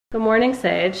Good morning,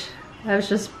 Sage. I was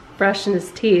just brushing his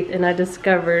teeth and I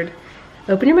discovered,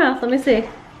 open your mouth, let me see,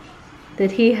 that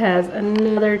he has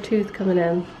another tooth coming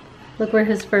in. Look where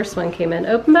his first one came in.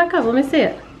 Open back up, let me see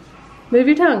it. Move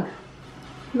your tongue.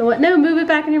 No, what? No, move it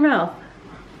back in your mouth.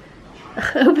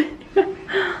 Open.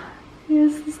 He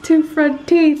has his two front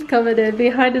teeth coming in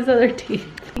behind his other teeth.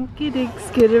 Dinky dink,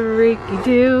 skiddariki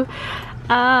doo.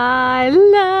 I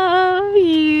love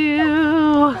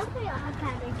you.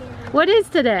 What is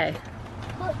today?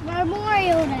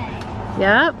 Memorial Day.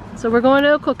 Yep. So we're going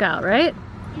to a cookout, right?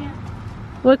 Yeah.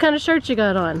 What kind of shirt you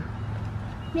got on?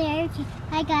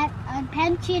 I got a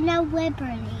pension of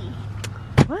liberty.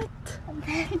 What? A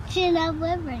pension of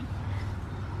liberty.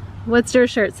 What's your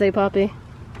shirt say, Poppy?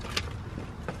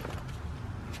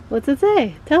 What's it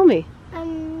say? Tell me.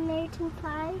 American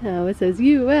flag. Oh, it says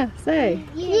USA.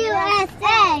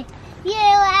 USA.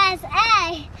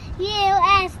 USA.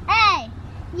 USA.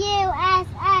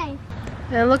 USA.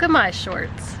 And look at my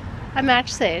shorts. I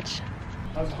match Sage.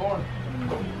 How's it going?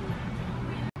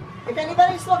 If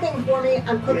anybody's looking for me,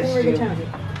 I'm cooking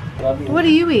rigatoni. What are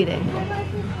you eating?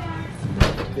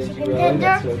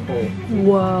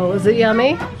 Whoa, is it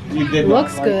yummy? You did.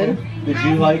 Looks like good. It? Did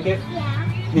you like it?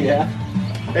 Yeah.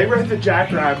 Yeah. They were at the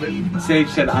Jackrabbit. Sage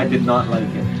said I did not like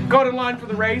it. Got in line for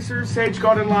the racers. Sage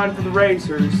got in line for the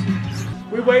racers.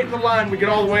 We wait in the line. We get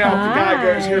all the way out. The guy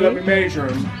goes, "Here, let me measure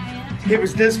him." It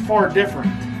was this far different.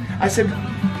 I said,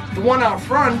 "The one out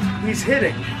front, he's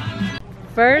hitting."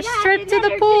 First trip to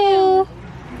the pool.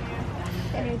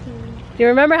 Do you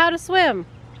remember how to swim?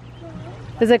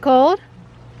 Is it cold?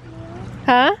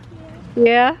 Huh?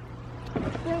 Yeah?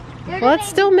 Well, it's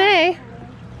still May.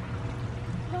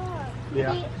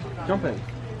 Yeah. Jump in.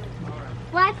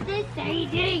 What's this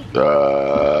saying?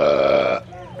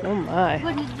 Oh my.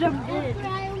 What is jump in?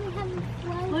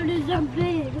 What is jump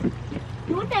in?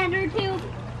 You want that or two?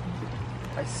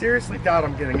 I seriously doubt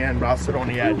I'm getting in, but I'll sit on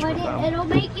the edge with them. It'll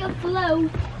make you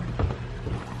float.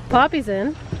 Poppy's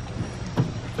in.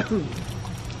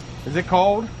 Is it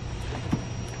cold?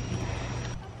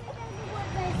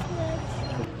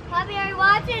 Poppy, are you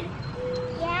watching?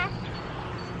 Yeah.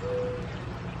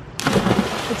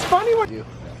 It's funny when you.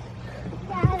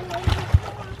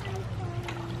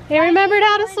 He remembered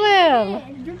how to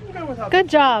swim. You can go without. Good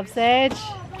job, Sage.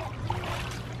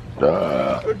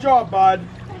 Good job, bud.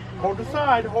 Hold the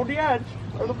side, hold the edge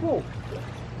of the pool.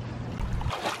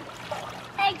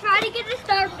 Hey, try to get the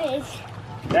starfish.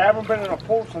 They haven't been in a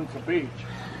pool since the beach.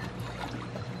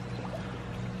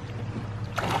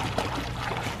 So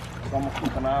I'm gonna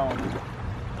keep an eye on you.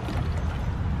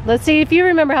 Let's see if you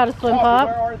remember how to swim, Pop,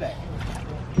 where Pop. are they?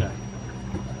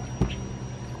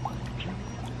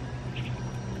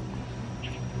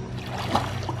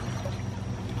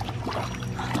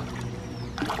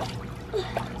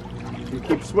 You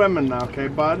keep swimming now, okay,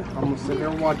 bud? I'm gonna sit here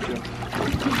and watch you.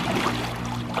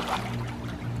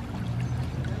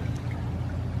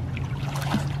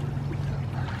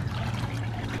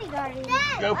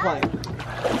 Go play.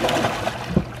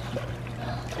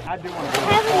 I do want to go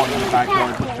to the pond in the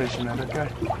backyard for fishing it, okay?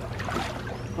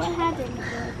 What happened?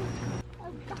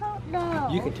 No.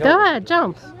 You can tell. Go ahead,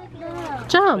 jump. No.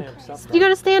 Jump. You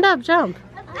gotta stand up, jump.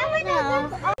 No.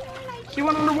 She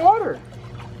went underwater.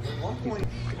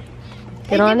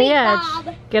 Get on the edge.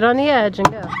 Get on the edge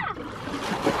and go.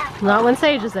 Not when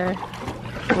Sage is there.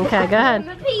 Okay, go ahead.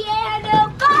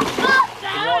 Piano. The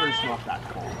water's not that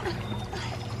cold.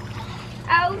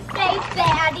 Oh, say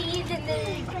fatties and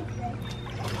then.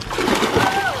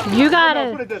 You got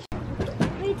No, put it. it this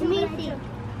Let me see.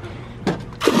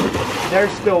 They're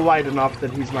still light enough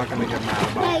that he's not going to get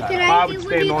mad about Hey, that. can If I I do would when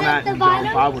stand you on got that the and jump,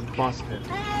 bottom? I would bust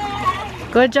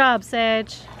it. Good job,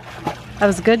 Sage. That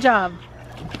was a good job.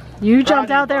 You jumped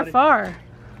Proud out of there you, far.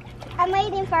 I'm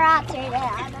waiting for Oscar. I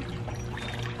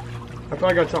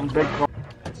thought I got something big.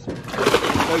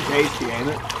 So tasty, ain't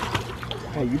it?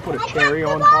 Hey, you put a cherry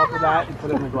on top of that and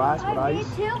put it in the glass with I ice.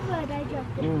 did too, but I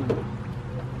jumped in.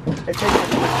 It tastes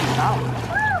like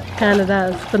sour. Kinda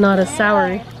does, but not as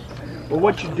soury. Well,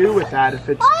 what you do with that if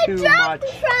it's too much,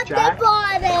 Jack?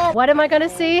 What am I gonna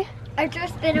see? Archer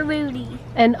Spinneroonie.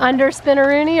 An under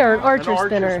spinneroonie or an archer An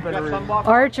spinner? spinneroonie.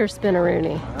 Archer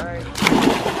spinneroonie.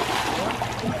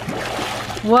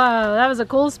 Whoa, that was a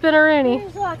cool spinneroonie.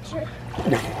 Here's Archer.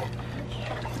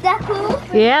 Is that cool?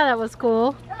 Yeah, that was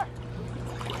cool.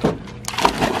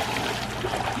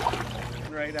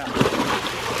 Right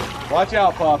out. Watch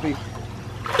out, Poppy.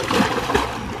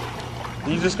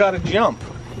 You just gotta jump.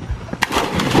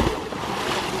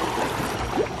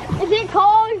 Is it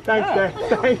cold? Thanks,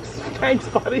 Dave. Thanks,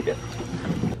 buddy.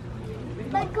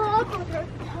 My goggles are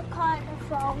caught.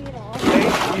 fall, you know.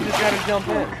 Hey, you just gotta jump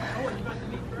in.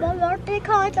 But don't they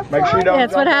call it a fall? Make sure you don't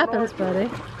That's what jump happens, buddy.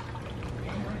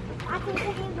 I can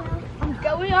take it down. I'm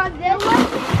going on this one.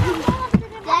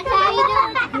 That's how you do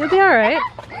it. You'll be alright.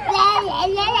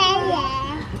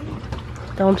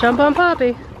 Don't jump on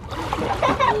Poppy.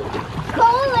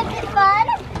 Cool, is it fun?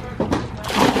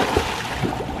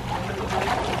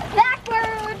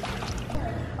 Backwards.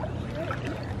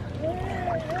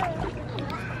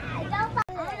 I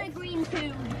want a green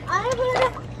tube. I want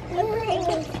a green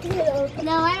tube.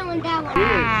 No, I don't want that one.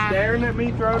 You're staring at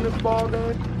me throwing this ball,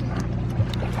 Dad?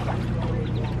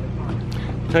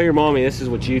 Tell your mommy this is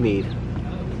what you need.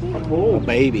 A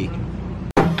baby.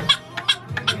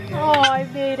 Oh, I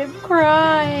made him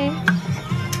cry.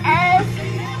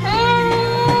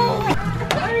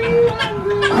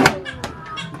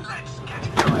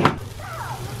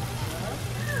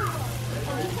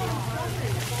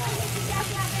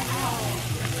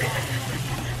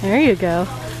 There you go.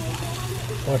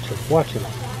 Watch it, watch it.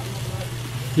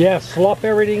 Yeah, slop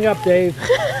everything up, Dave.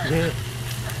 Yeah.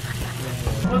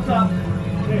 What's up?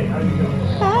 Hey, how you doing?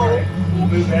 Hi.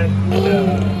 Move that.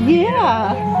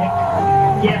 Yeah.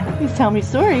 Yeah. He's telling me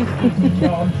stories.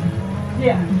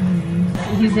 Yeah.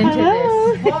 He's into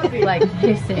Hello. this, like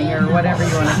kissing or whatever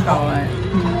you want to call it.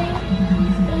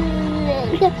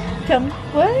 Come,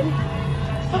 what?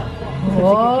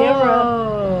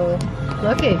 Whoa.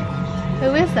 Looky. Who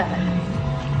is that?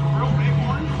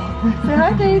 Say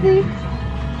hi, baby.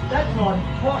 That's not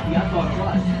Poppy, I thought it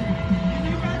was.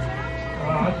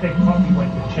 I think Poppy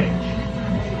went to change.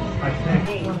 I think.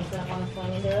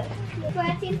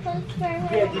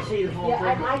 Yeah, you see the whole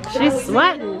thing? She's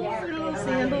sweating.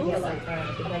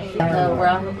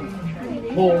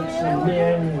 Bolts and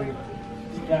men and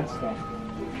that stuff.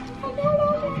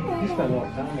 You spent a lot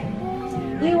of time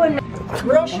on that.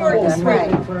 Real short and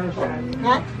sweet.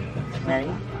 Huh?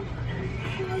 Ready?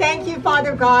 Thank you,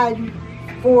 Father God,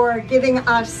 for giving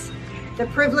us the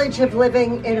privilege of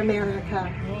living in America.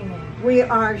 We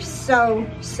are so,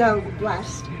 so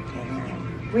blessed.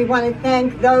 We want to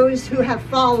thank those who have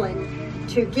fallen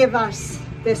to give us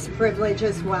this privilege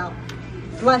as well.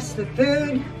 Bless the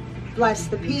food, bless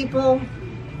the people,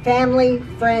 family,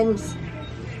 friends.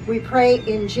 We pray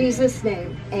in Jesus'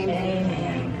 name.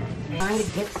 Amen. Trying to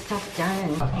get stuff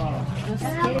done.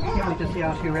 Can't wait to see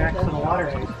how she reacts to the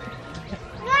water.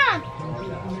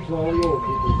 I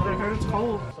heard it's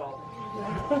cold.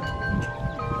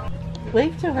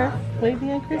 Wave to her. Wave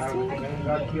me and Christine.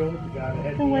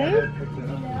 Can wave?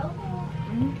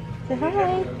 Say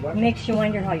hi. Makes you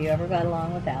wonder how you ever got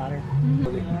along without her.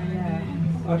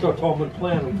 I thought Tom would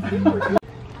plan them.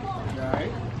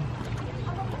 Alright.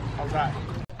 How's that?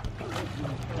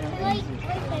 Wait,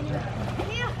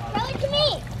 throw it to me.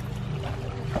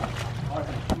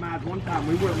 Mad, one time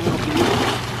we went little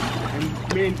beach and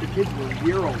me and the kids were a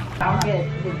year old. I'll get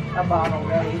a bottle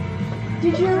ready.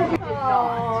 Did you?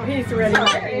 Oh, he's ready.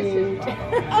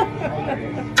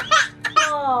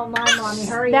 Oh, my mommy,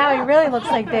 hurry Now up. he really looks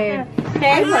like Dave.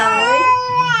 Hey, Molly.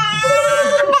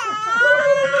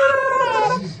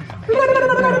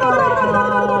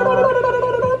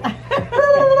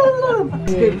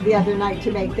 Good the other night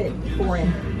to make it for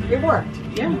him. It worked.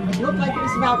 Yeah. It looked like it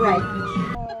was about right.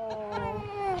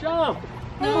 Jump!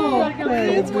 Oh,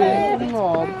 baby.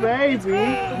 Oh, baby!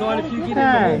 Not if you get in the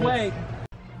whole way.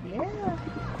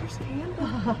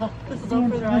 This is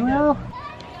over there. I go.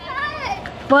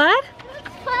 What?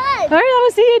 Fun. All right, let me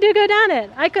see you do go down it.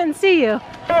 I couldn't see you.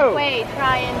 Wait,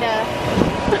 trying to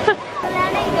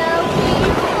let it go,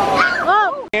 please.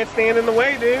 Oh, Can't stand in the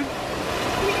way, dude.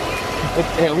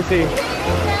 Hey, let me see.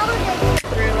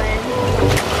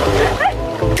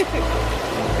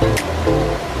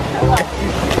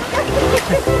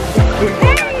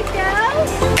 There you go.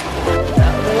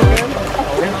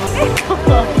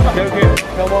 Go get it.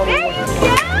 Come on. There you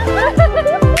go.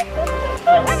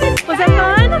 was that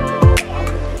fun?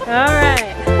 All right.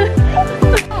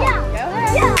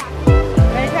 Yeah.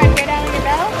 Ready to try to go down on your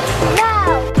bell? No.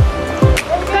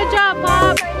 Good job,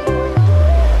 Pop.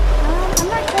 I'm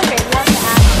not sure if I'd love to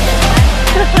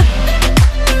ask you.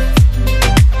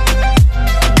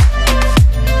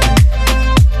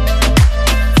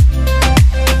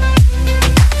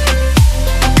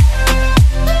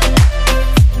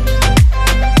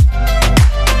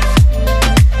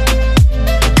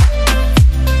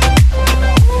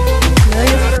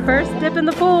 First dip in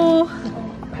the pool.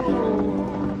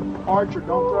 Archer,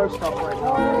 don't throw stuff right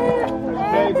now.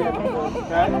 There's baby in the pool,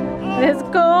 okay? It's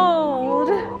cold.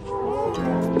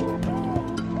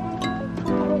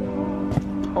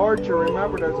 Archer,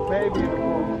 remember there's a baby in the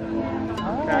pool.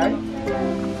 Okay?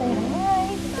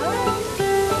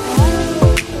 Hi.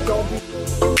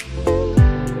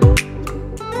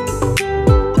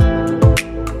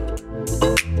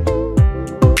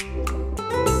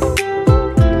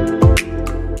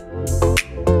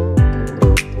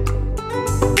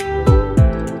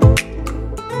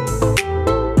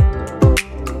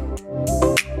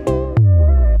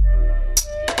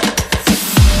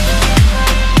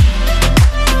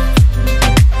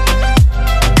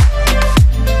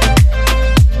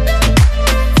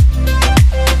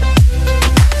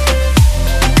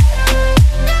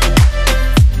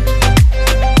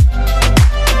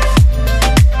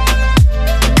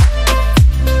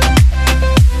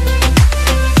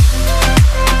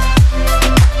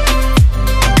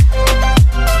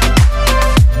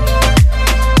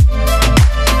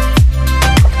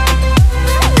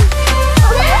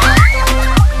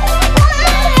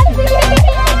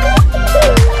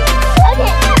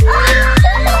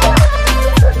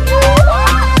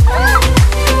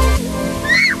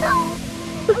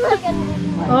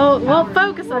 Oh, well,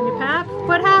 focus on you, Pap.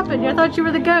 What happened? I thought you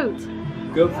were the goat.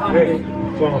 Go find it.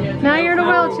 Now you're in a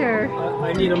wheelchair.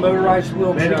 I need a motorized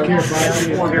wheelchair.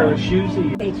 Pair of shoes.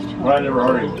 Well, I never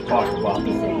heard him talk about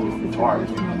guitar.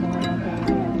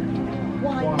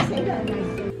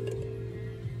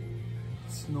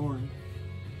 Snoring.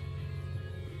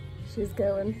 She's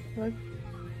going. Look.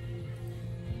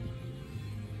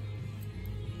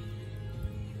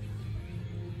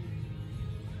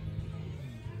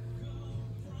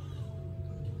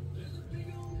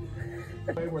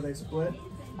 Where they split.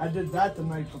 I did that the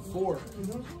night before.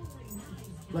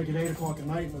 Like at 8 o'clock at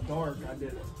night in the dark, I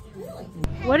did it.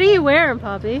 What are you wearing,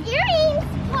 Poppy? Earrings.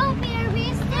 Poppy, are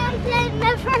we still playing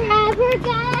the forever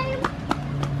game?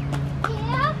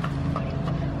 Yeah.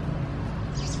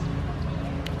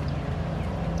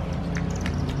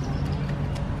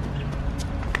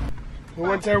 Who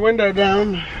wants our window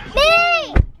down?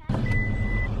 Me!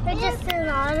 We're just doing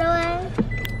all the way.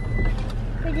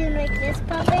 We're doing like this,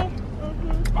 Poppy.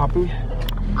 Poppy?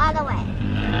 All the way.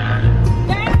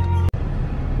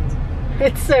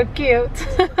 It's so cute.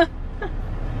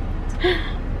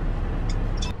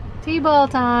 T-ball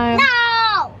time.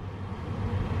 No!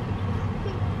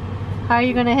 How are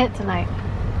you going to hit tonight?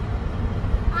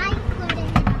 I could have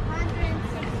hit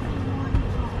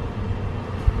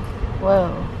 161.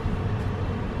 Whoa.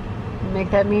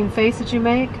 Make that mean face that you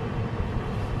make?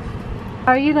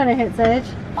 How are you going to hit, Sage?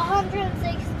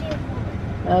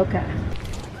 161. Okay.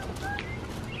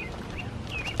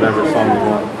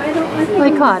 I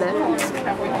caught it.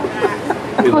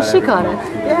 Well, she caught it.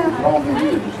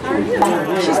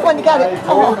 She's going to get it.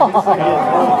 Oh.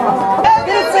 Get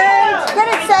it, Sage! Get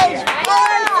it, Sage!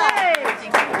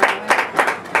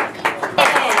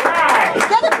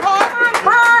 Get it, Pop!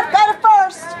 Pop! Got it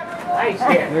first! There you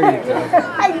go.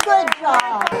 Hey, good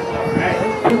job! I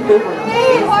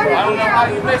don't know how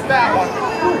you missed that one.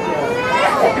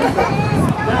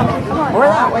 Or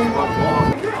that way.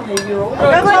 Good job!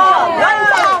 Run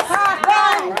fast!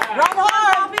 Run! Run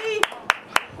hard!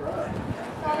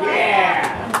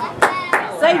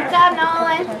 Same time,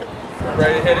 Nolan.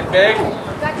 Ready to hit it big?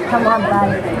 Come on,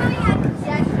 buddy.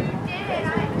 Yes!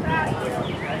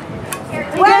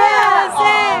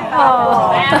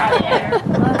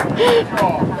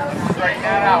 Straighten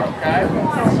that out, okay?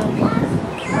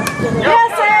 Yes,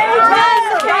 Sage!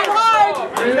 Run hard!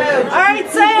 All right,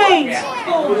 Sage!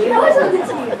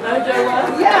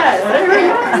 Yes!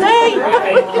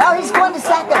 No, he's going to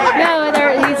second. No,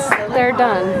 they're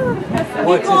done.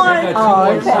 What's this? I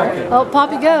got 2 more seconds. Oh,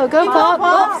 Poppy, go. Go, Pop.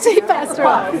 Oh, see faster.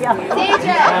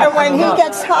 And when he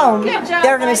gets home,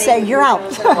 they're going to say, you're out.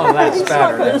 Oh, that's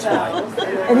better. That's right.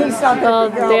 And he's not Well,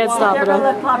 going to Dad's stopping him.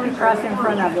 Let Poppy cross in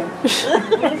front of him.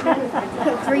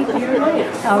 3 feet.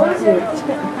 Oh,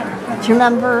 cute. Do you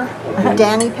remember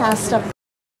Danny passed up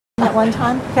at one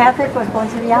time? Patrick was going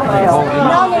to the outfield.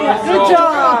 No. Good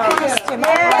job. He passed him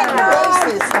up the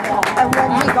bases. And when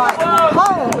he got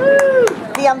home,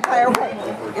 the umpire went,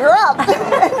 you're up.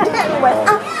 And Danny went,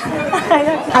 up.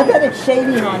 I bet it's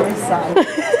shady on this side.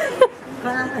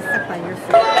 But I'm going to step on your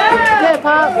foot. Good,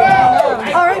 Pop.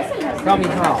 All right. Tell me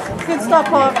how. Good stuff,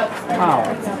 Pop. How?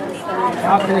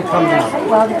 How can it come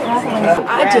down?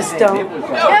 I just don't.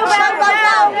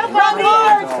 Run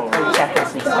hard.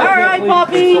 All right,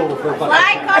 Poppy.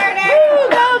 Fly, Carter.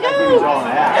 Go, go.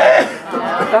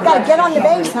 Gotta get on the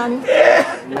base, honey.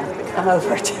 Come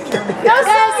over to you. Go,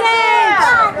 Sage!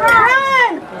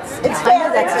 Run! It's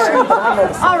fair.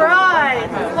 All right.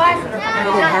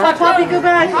 Poppy, go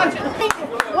back.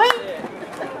 Wait.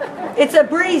 It's a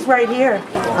breeze right here.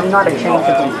 I'm not a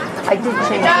changeable. I did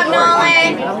change. Job,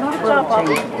 Nolan. I'm not a job,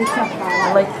 Poppy.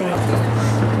 I like things.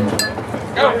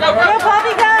 Go, go, Go, go!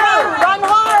 Poppy, go! Run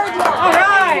hard.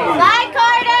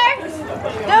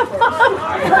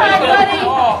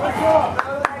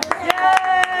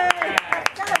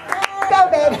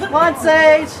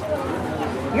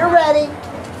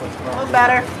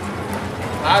 batter.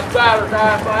 Nice batter,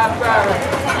 guys. Nice batter.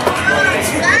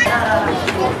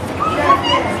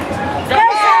 Go,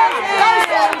 Sage!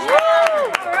 Woo!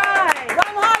 All right.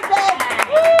 Run hard, babe.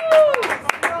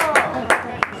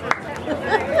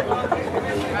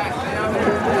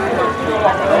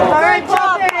 All right,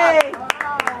 Poppy.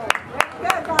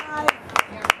 Good, bye.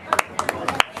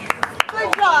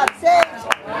 Good job, Sage.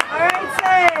 All right,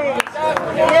 Sage.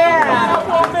 Yeah.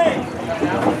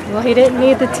 Well, he didn't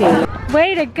need the tea.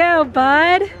 Way to go,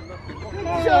 bud. Good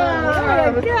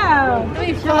job. Good job.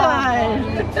 Good job.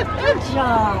 Good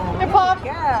job. Hey, Pop.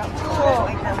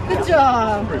 Good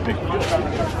job.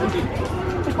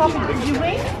 Poppy, did you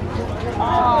win?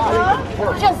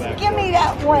 Just give me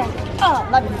that win. Oh,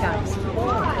 love you guys.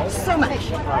 So much.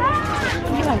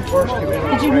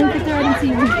 Did you move the third and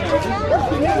see?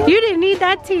 You didn't need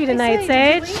that tea tonight,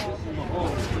 Sage.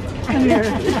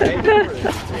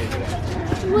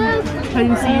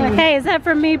 Hey, is that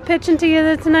from me pitching to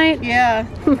you tonight? Yeah.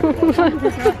 No,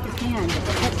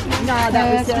 that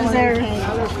was dessert.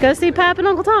 Go see Pap and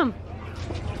Uncle Tom.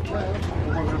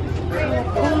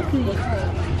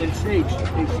 And Sage,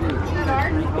 hey Sage.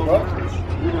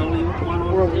 You know,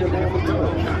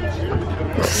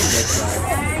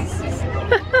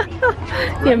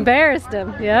 You embarrassed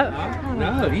him. Yep.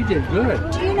 no, he did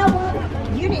good. Do you know what?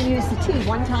 You didn't use the tea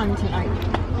one time tonight.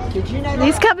 Did you know that?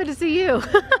 He's coming to see you.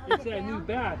 It's that new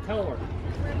bat, tell her.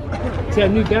 It's that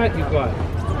new bat you got.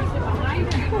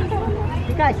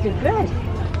 You guys did good.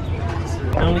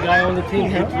 The only guy on the team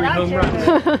hit 3 home runs.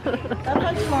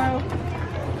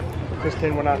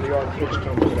 Kristen went out in the yard and pitched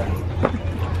him today.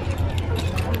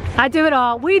 I do it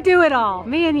all. We do it all.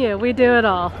 Me and you, we do it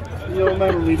all. You don't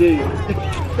remember me, do you?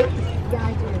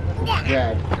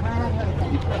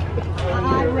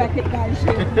 I recognize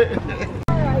you.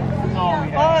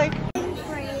 Bye.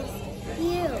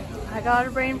 I got a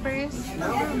brain freeze.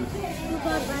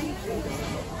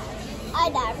 I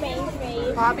got brain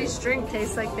freeze. Poppy's drink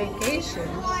tastes like vacation.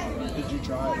 Did you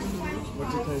try it?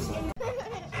 What's it taste like?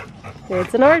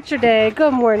 It's an orchard day.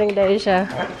 Good morning, Deja.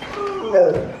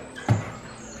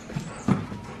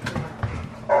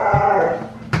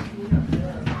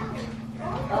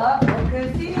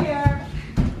 Good to hear.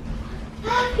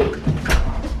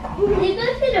 Did you go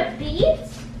to the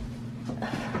beach?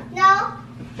 No.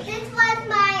 This was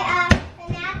my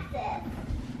gymnastics.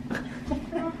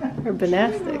 Or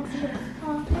gymnastics.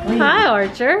 Hi,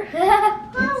 Archer.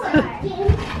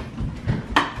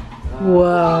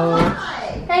 Whoa.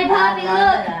 Hey, Poppy,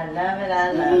 look. I love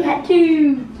it.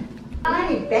 Tattoo.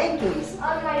 Hey, Bankies.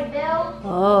 On my belt.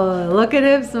 Oh, look at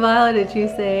him smiling at you,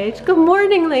 Sage. Good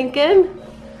morning, Lincoln.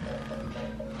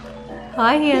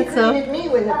 Hi, He handsome. greeted me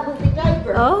with a poopy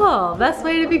diaper. Oh, best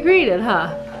way to be greeted,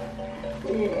 huh?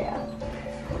 Yeah.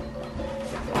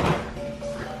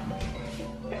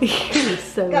 You're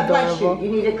so God bless you. adorable.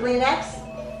 You need a Kleenex?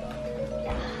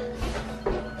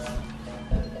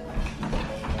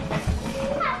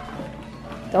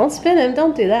 Don't spin him.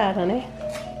 Don't do that, honey.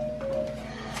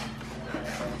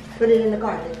 Put it in the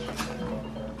garbage.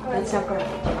 That's not garbage.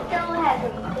 Don't have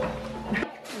it.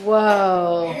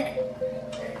 Whoa.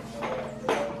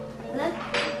 Look.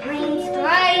 Green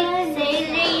stripe,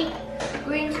 Sadie.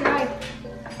 Green stripe.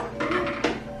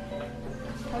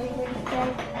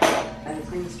 And a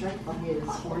green stripe on his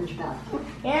orange belt.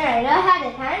 Yeah, I know how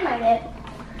to time on it.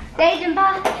 Sage and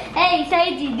Pop. Hey,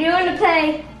 Sadie, do you want to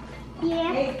play?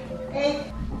 Yeah.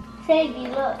 Hey. Sadie,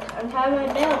 look, I'm tying my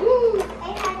belt. I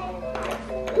had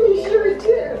it. You sure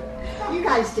did. You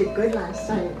guys did good last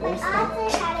night. I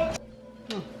also had it.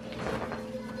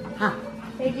 Huh.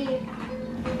 Sadie.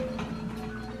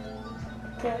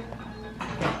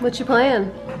 What you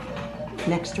playing?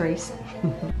 Next race.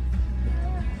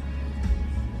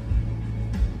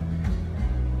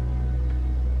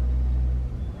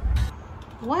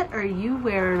 What are you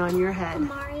wearing on your head?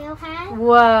 Mario hat.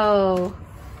 Whoa.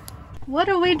 What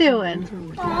are we doing?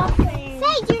 Sage,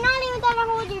 you're not even gonna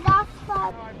hold your dog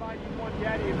spot.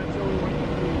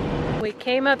 We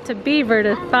came up to Beaver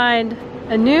to find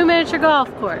a new miniature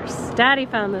golf course. Daddy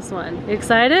found this one. You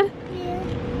excited? Yeah.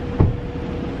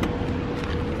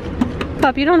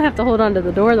 Pup, you don't have to hold on to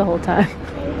the door the whole time.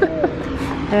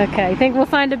 Okay, you think we'll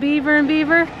find a beaver in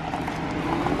Beaver?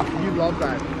 You love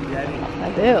that, Yeti.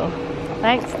 I do.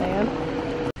 Thanks, Dan.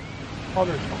 Oh,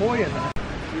 there's koi in there.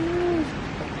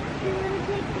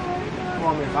 Come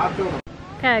on, man. I've built them.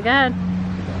 Okay, go ahead.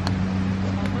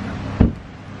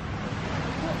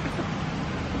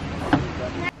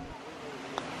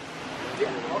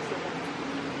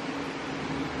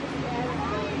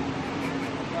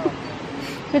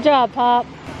 Good job, Pop.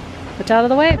 Put you out of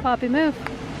the way, Poppy, move.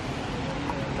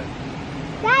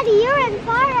 Daddy, you're in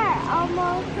fire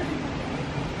almost.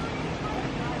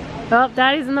 Oh,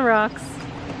 Daddy's in the rocks.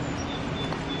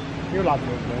 You're not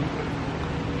moving.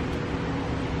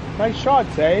 Nice shot,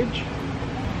 Sage.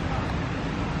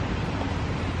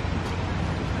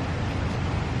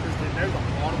 There's a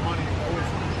lot of money in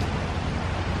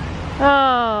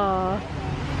Oh.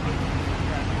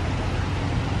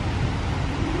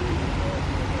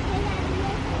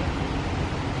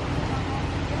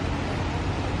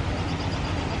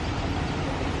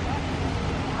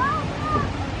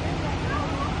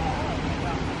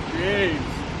 Jeez.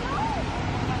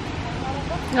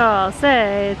 Oh,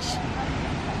 Sage.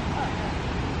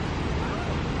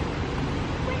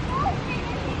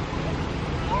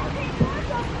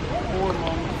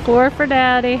 Four for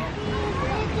Daddy.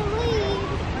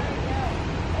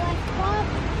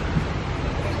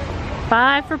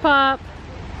 Five for Pop.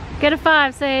 Get a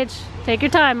 5, Sage. Take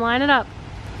your time, line it up.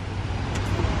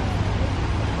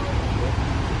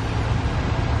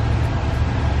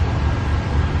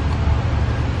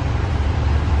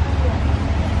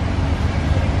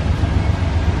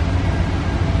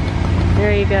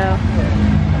 There you go.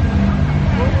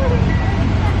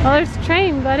 Oh, there's a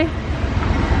train, buddy.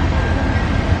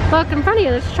 Look in front of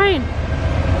you, there's a train.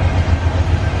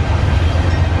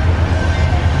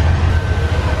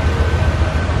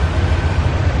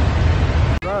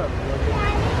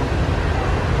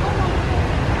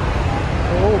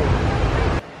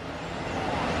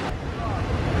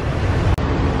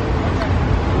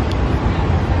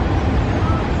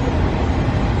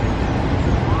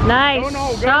 Nice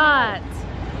shot.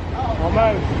 Almost.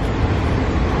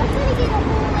 I'm gonna get a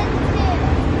hole in too.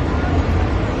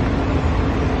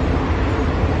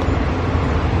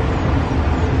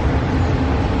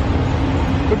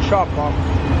 Good shot, Bob.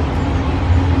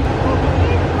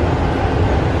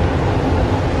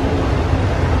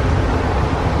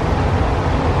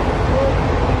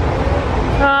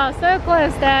 Oh, so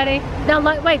close, Daddy. Now,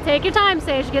 look, wait, take your time,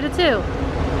 Sage. Get a 2.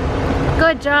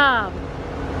 Good job.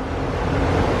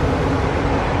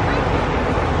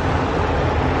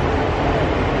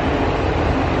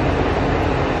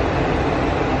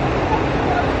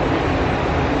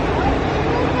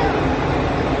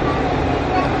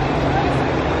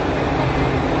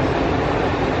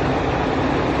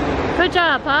 Good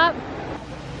job, Pop.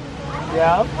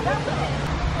 Yeah.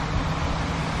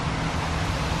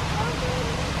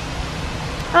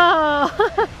 Oh.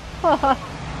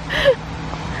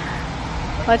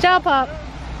 Watch out, Pop.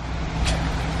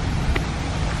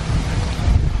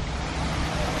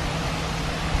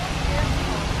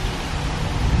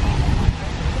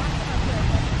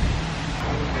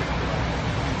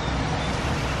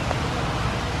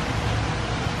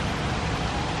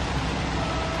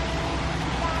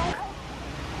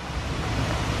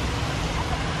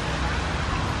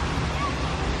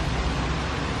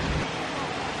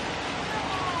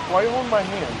 Why are you holding my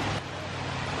hand?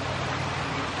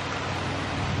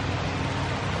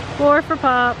 4 for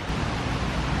Pop.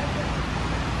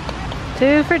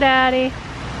 2 for Daddy.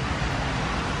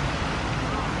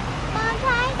 Mom,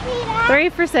 can I see that? 3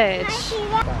 for Sage. Can I see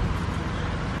that?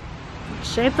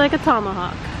 Shaped like a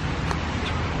tomahawk.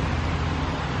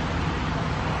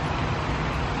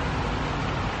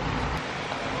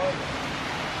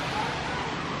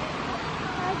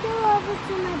 I'll go over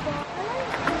to my dad.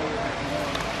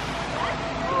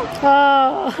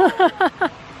 Oh.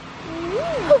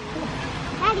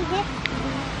 Daddy hit.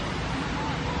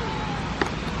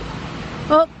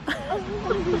 Oh.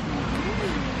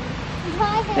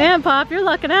 Man, Pop, you're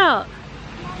lucking out.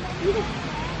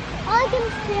 I can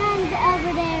stand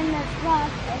over there in this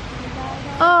rock.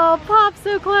 Oh, Pop,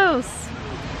 so close.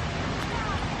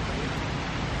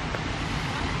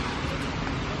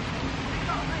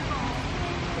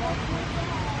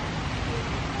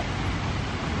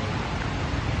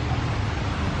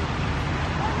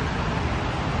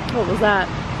 What was that?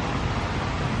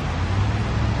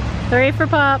 3 for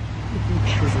Pop.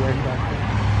 She's way back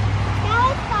That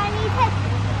was funny because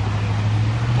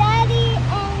Daddy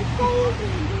and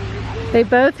Sadie. They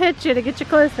both hit you to get you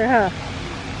closer, huh?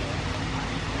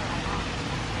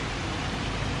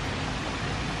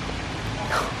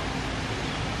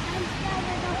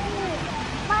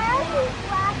 Why are these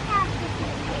black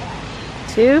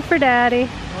cactuses? 2 for Daddy.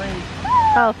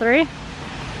 Oh, 3?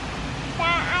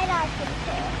 That I like it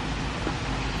too.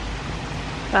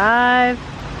 5.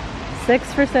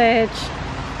 6 for Sage.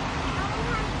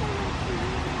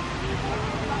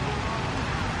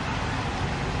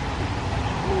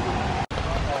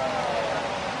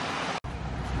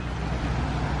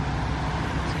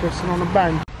 Let's go sit on the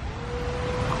bench.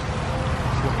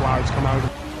 See the flowers come out.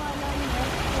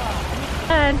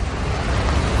 Good.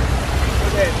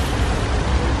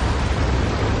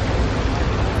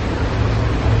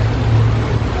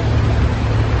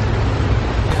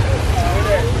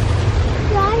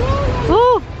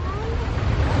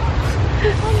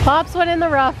 Pop's one in the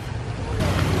rough.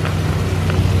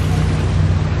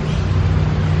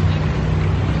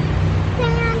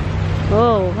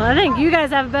 Oh, I think you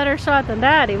guys have a better shot than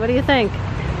Daddy. What do you think?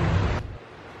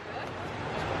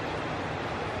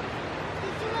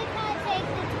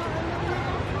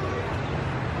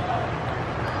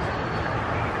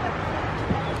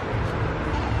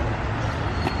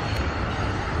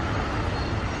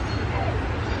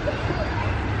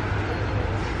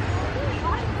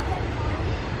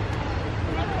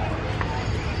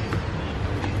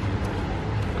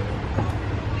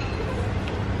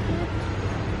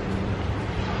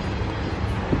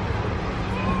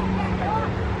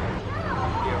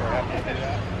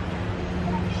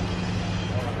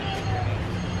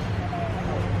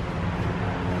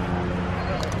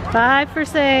 Five for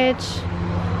Sage.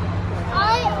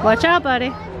 Watch out, buddy.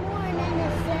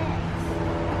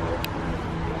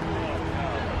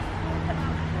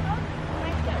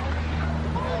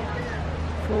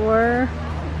 Four.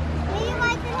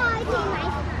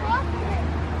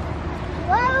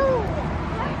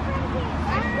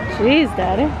 Jeez,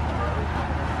 Daddy.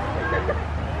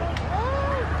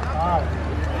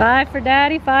 Five for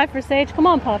Daddy, five for Sage. Come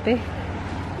on, Poppy.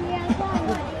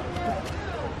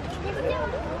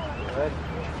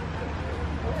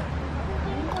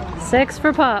 Six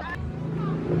for Pop. Can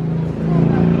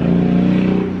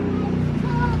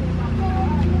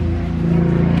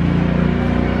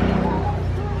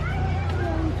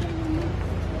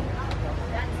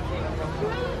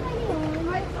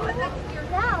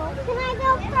I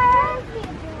go first?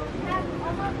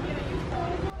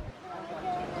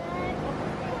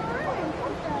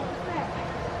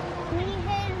 We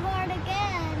hit hard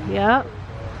again. Yep.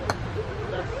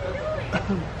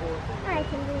 I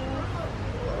can do it.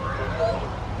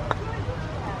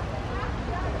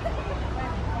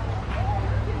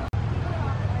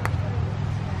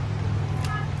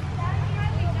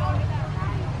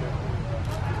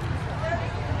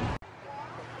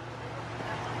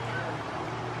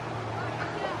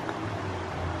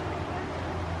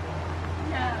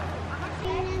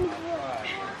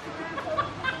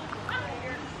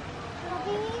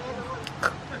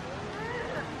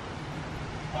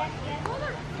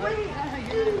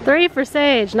 Three for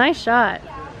Sage. Nice shot.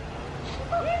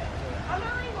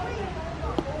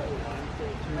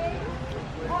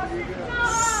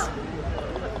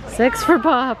 Six for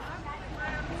Pop.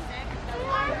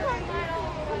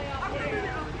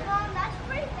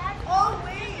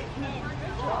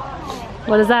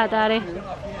 What is that, Daddy?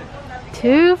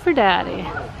 Two for Daddy.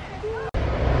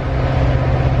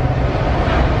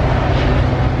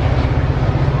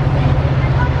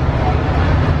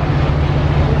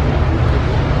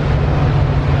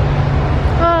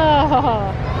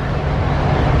 Oh,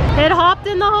 it hopped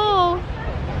in the hole.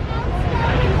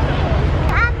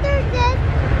 After this,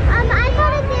 I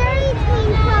got a Dairy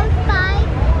Queen close by.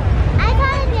 I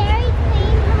got a Dairy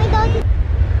Queen. Can we go to...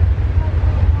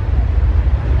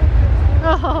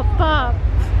 Oh, Pop.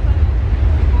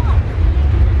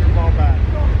 Ball back.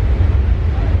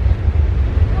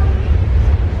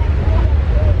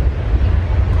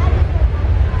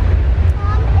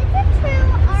 Is it true?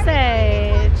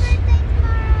 Sage.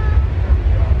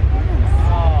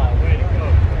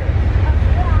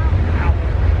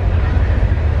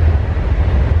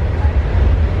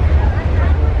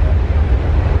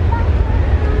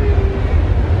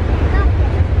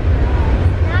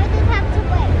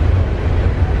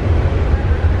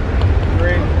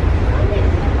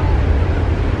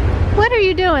 What are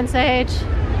you doing, Sage?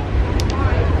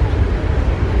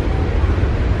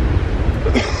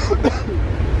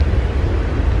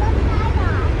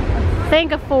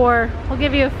 Think a four. We'll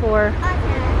give you a four.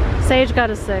 Sage got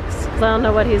a six, because I don't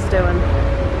know what he's doing.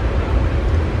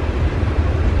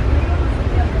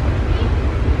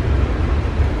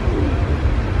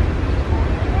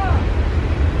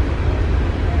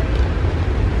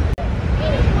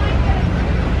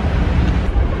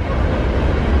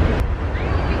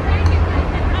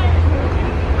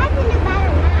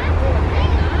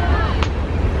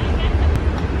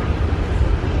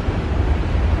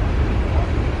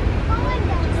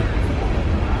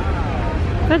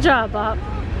 Good job, Bob. You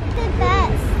did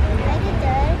best. I did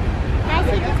good. Can I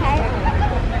see this heart?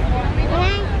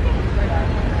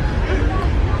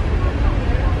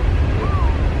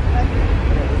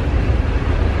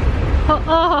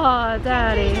 Oh,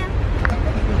 Daddy.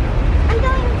 I'm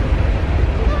going.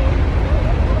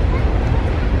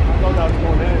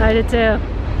 I did too.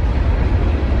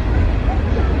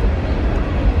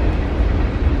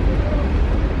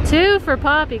 Two for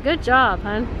Poppy. Good job,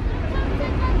 hon.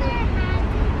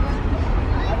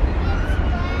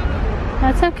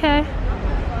 That's okay.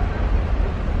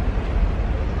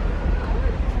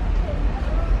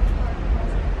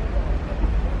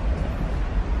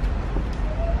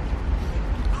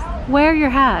 wear your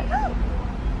hat.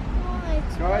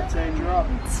 Go ahead, Sage, you're up.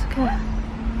 It's okay.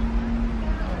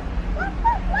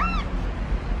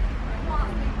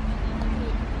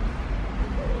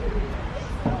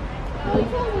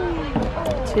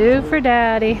 Two for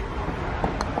Daddy.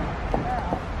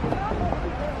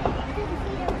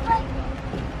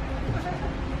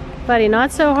 Buddy,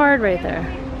 not so hard right there.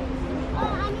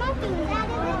 I'm not doing that.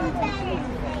 It was better.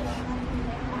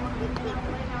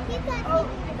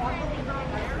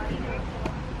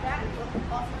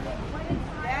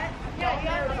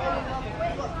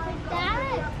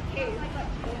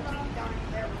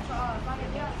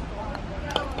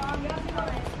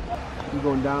 You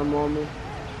going down, Mommy?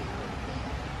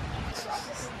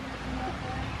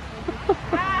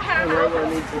 Right where it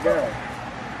needs to go.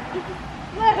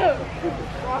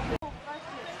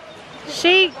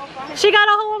 She got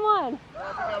a hole in one.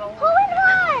 Hole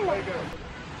in one!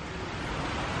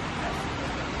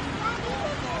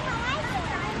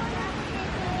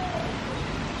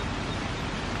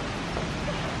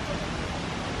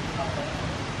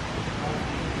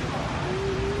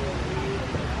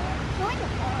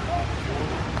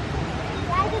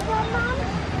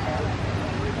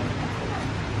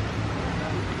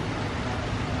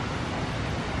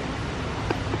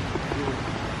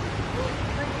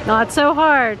 Not so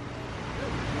hard.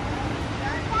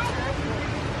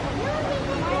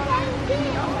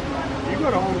 You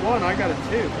got a hole in one, I got a 2.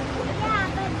 Yeah,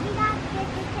 but we got the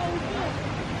same thing.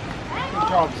 Good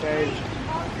job, Sage.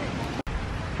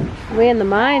 We in the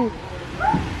mine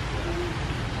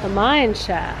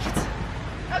shaft.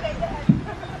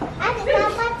 That's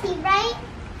not lucky, right?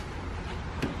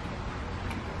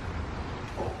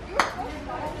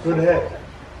 Good hit.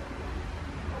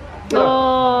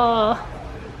 Oh.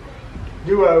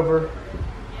 Do over.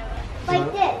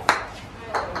 Like this.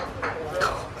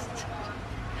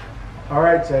 All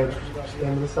right, Sage.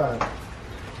 Stand to the side.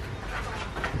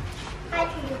 I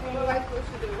can do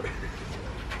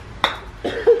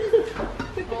it.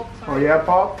 Oh yeah,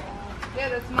 Pop? Yeah,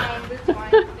 that's mine. That's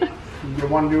mine. You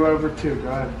want to do over 2. Go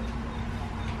ahead.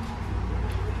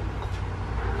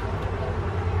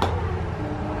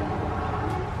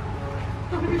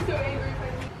 I'm so angry.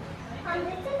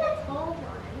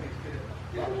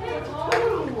 This is a tall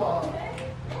one.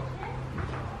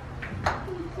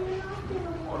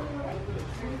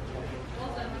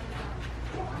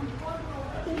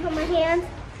 Can you put my hand?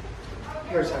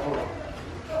 Here's that. Hold on.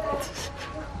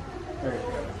 There you go.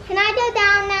 Can I go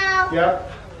down now? Yep.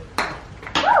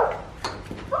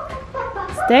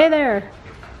 Stay there.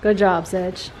 Good job,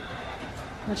 Sage.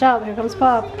 Watch out, here comes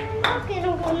Pop. I'm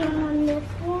gonna go on this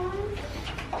one.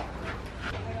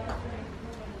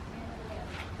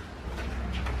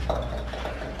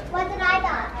 What did I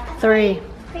got? 3.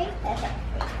 3?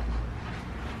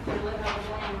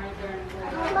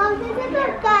 Mom, this is the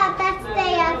best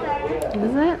day ever.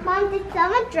 Is it? Mom, did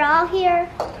someone draw here?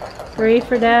 3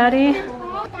 for Daddy.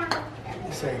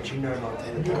 Sage, you know not to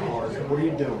hit it that hard. What are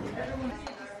you doing?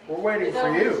 We're waiting for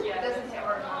you.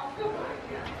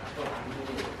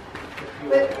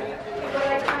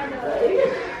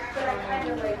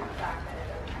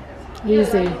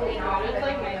 Easy.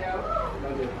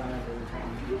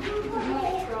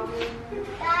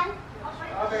 Dad,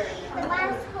 the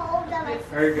last hole that I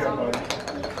There you go, buddy.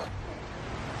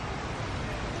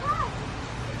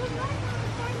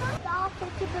 Stop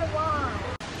it to the wall.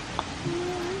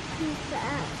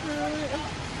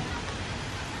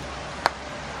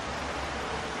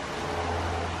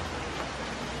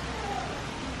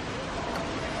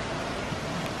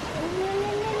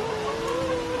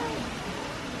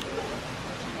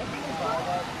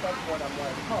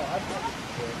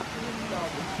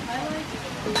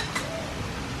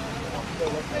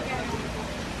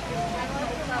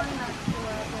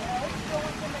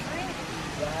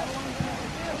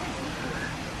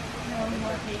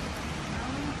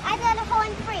 I got a hole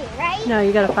in 3, right? No,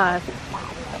 you got a 5.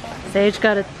 Sage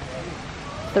got a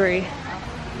 3.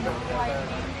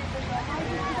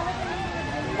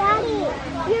 Daddy,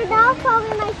 your dog's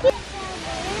over my shoe.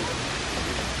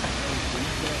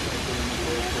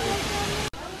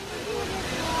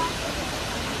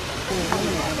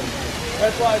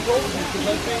 That's why I told you, because I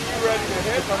think you're ready to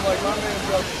hit. I'm like, my man's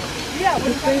up. Yeah,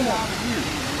 what's going on?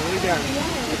 Lay down.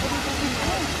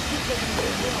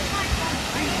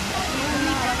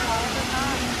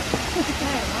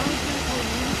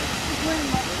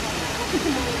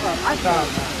 Stop.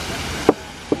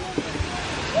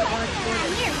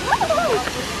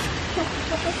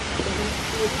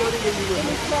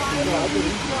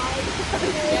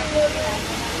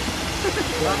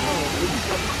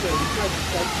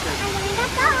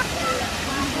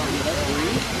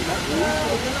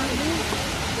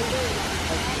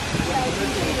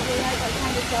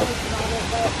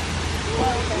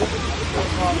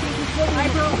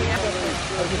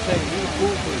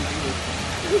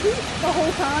 The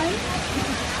whole time?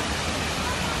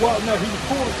 Well, no, he was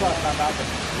cool to talk about it.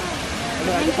 And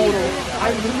then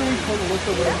I literally told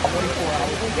Alyssa within 24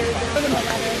 hours.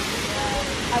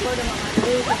 I wrote him on my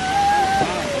news.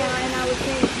 And I was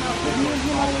saying how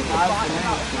you always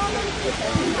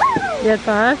You had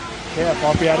 5? Yeah,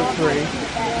 Poppy out of 3.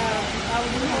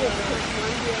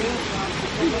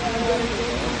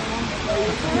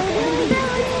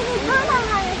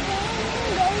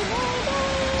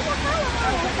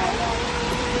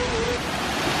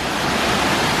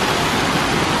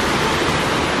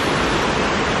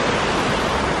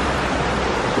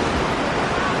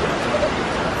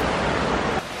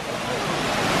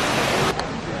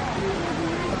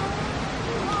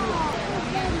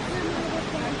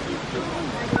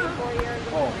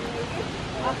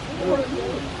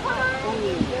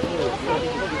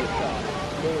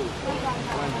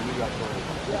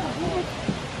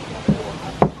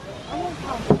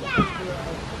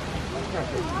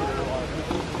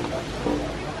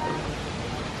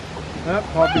 Yep,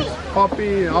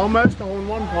 Poppy almost on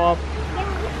 1 pop.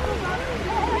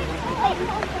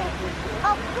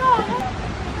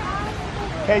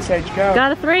 Okay, Sage, go.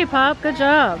 Got a 3, Pop. Good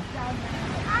job.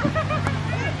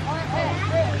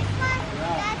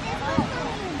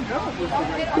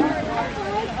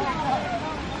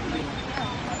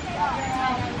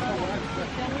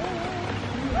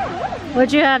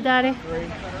 What'd you have, Daddy?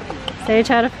 3. Sage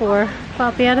had a 4.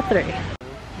 Poppy had a 3.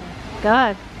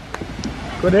 God.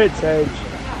 Good hit, Sage.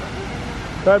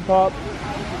 Good pop.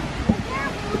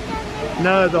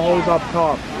 No, the hole's up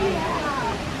top.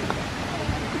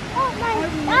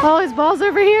 Oh, his ball's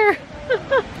over here.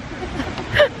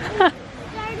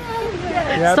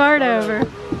 Yep. Start over.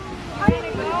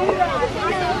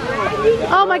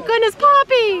 Oh my goodness,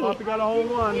 Poppy! Poppy got a hole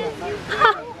 1.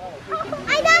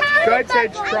 I got Good,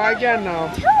 Sage. Try again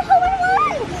now. 2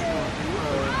 hole-in-ones.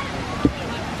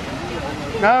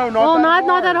 No, not Oh, that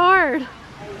not that hard.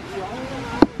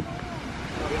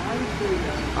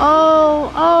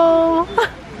 Oh, oh.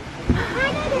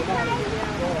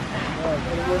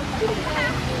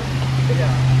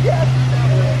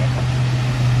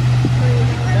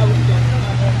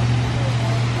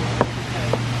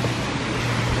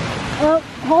 Oh,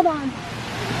 hold on.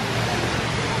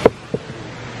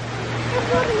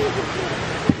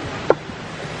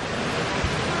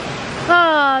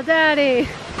 Oh, Daddy.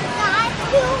 Got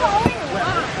 2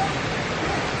 hole-in-ones.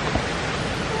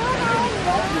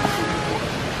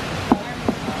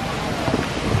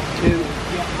 2.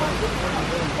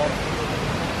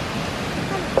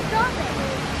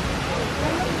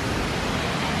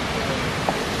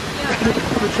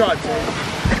 Good shot, Sage.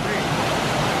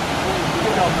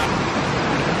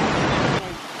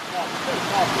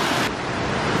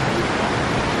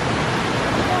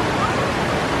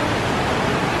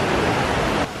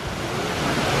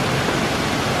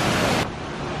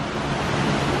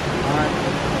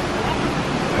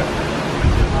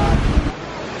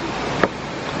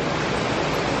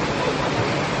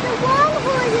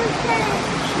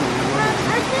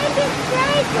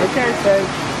 Okay,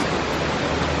 Sage.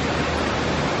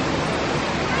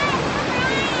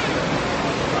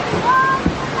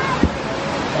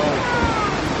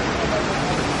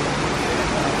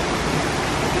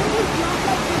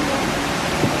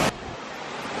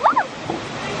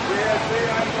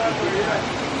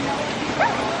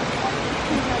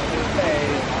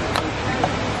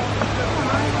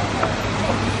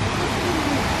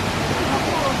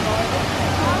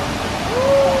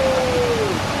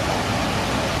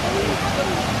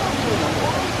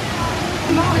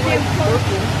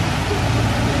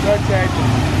 Good, Sage.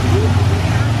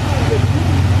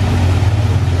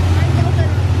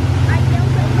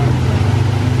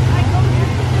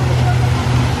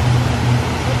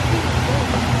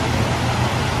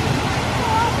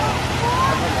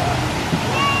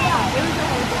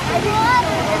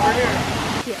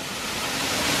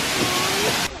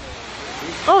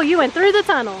 Oh, you went through the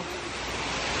tunnel.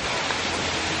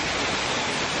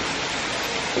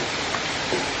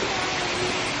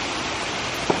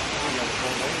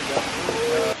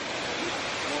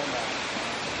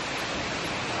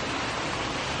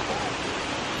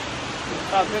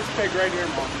 This pig right here,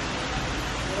 Mom.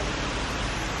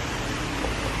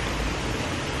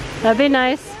 That'd be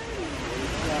nice.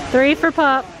 3 for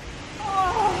Pop.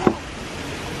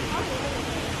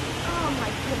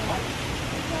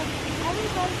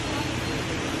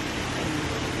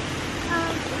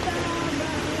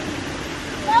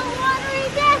 Don't worry,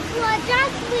 this one,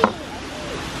 just me.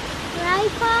 Right?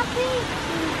 Right, Poppy?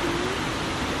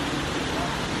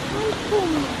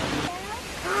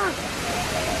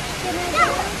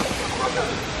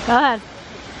 Go ahead.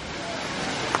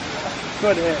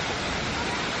 Good hit.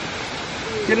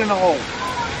 Get in the hole.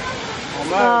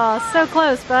 Almost. Oh, so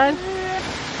close, bud.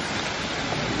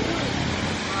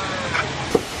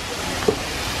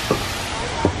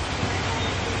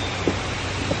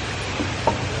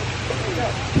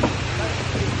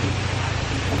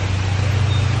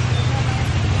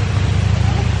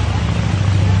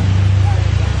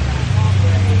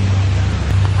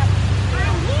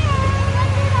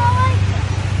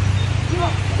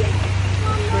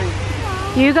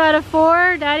 You got a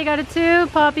 4, Daddy got a 2,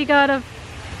 Poppy got a...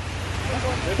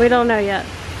 We don't know yet.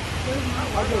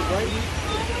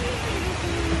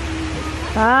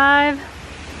 5.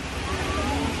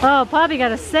 Oh, Poppy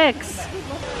got a 6.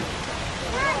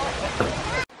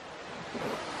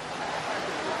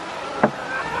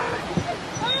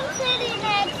 I'm sitting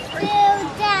next to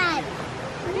Dad.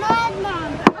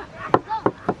 Mom.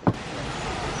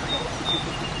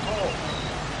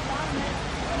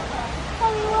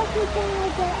 What you think I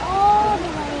get all the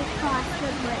way across the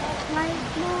bridge, right,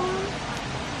 Mom?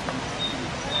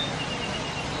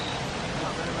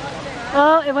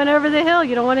 Oh, it went over the hill.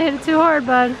 You don't want to hit it too hard,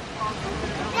 bud.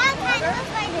 That kind of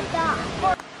looks like a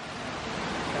dog.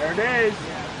 There it is.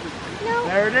 No.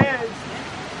 There it is.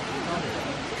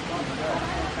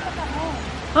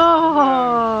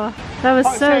 Oh, that was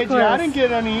so Sage, close. I didn't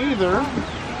get any either.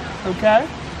 Okay.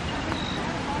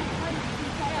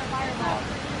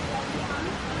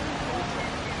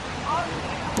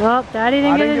 Well, Daddy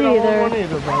didn't get it a whole either. one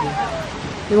either, buddy.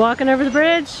 You walking over the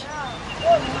bridge?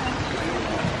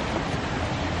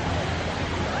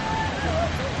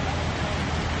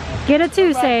 Get a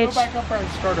 2, Sage. Go back up there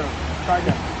and start over. Try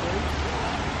again.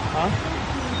 Huh?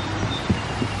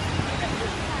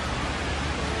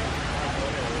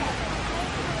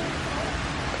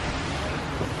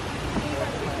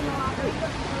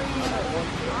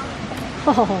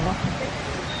 Oh.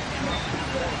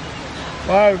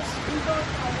 Close.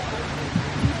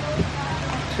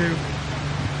 2.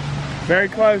 Very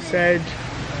close, Sage.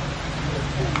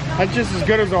 That's just as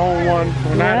good as a hole in one.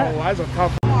 Well, Yeah. that's a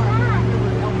tough one.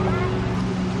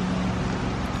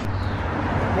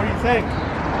 What do you think?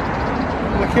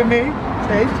 Look at me,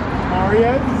 Sage.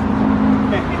 Mario.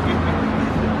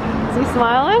 Is he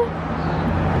smiling?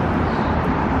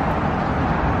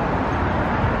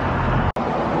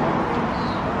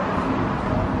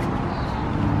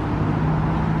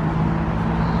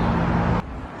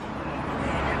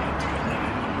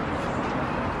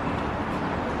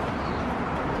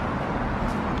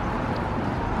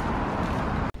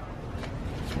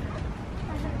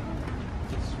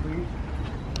 Sweet.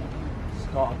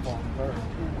 Stop on first.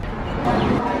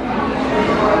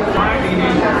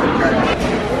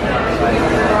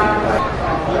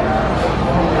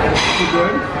 You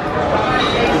good?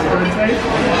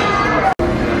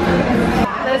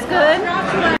 That's good.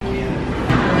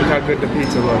 Look how good the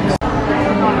pizza looks.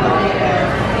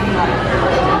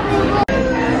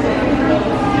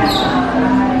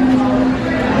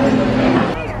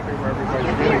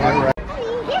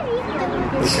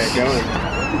 Okay, going.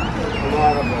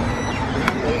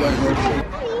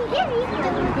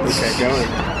 Okay, going.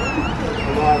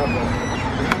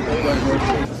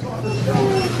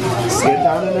 Sit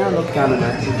down in there, look down in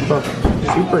there. Look,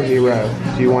 superhero.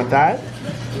 Do you want that?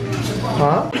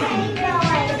 Huh?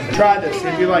 Try this, see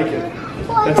if you like it.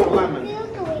 That's a lemon.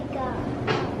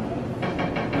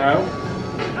 No?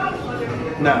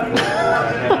 No.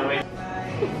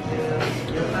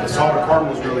 The salted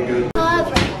caramel's really good.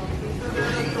 What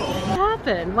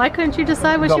happened? Why couldn't you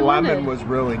decide what you wanted? The lemon was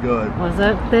really good. Was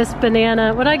it this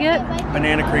banana? What'd I get?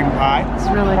 Banana cream pie. It's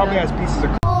really Probably good. has pieces of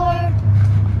 4,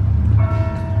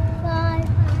 5,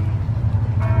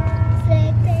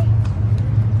 6,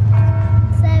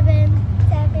 7.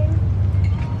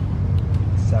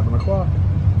 7 o'clock.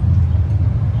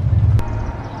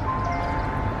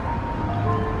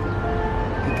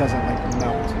 It doesn't like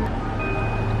melt.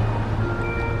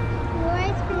 Your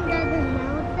ice cream doesn't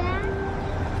melt that.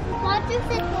 What is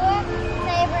it your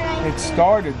favorite ice cream? It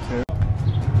started to.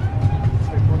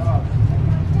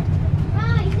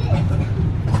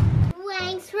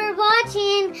 Thanks for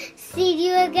watching. See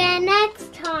you again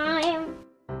next time.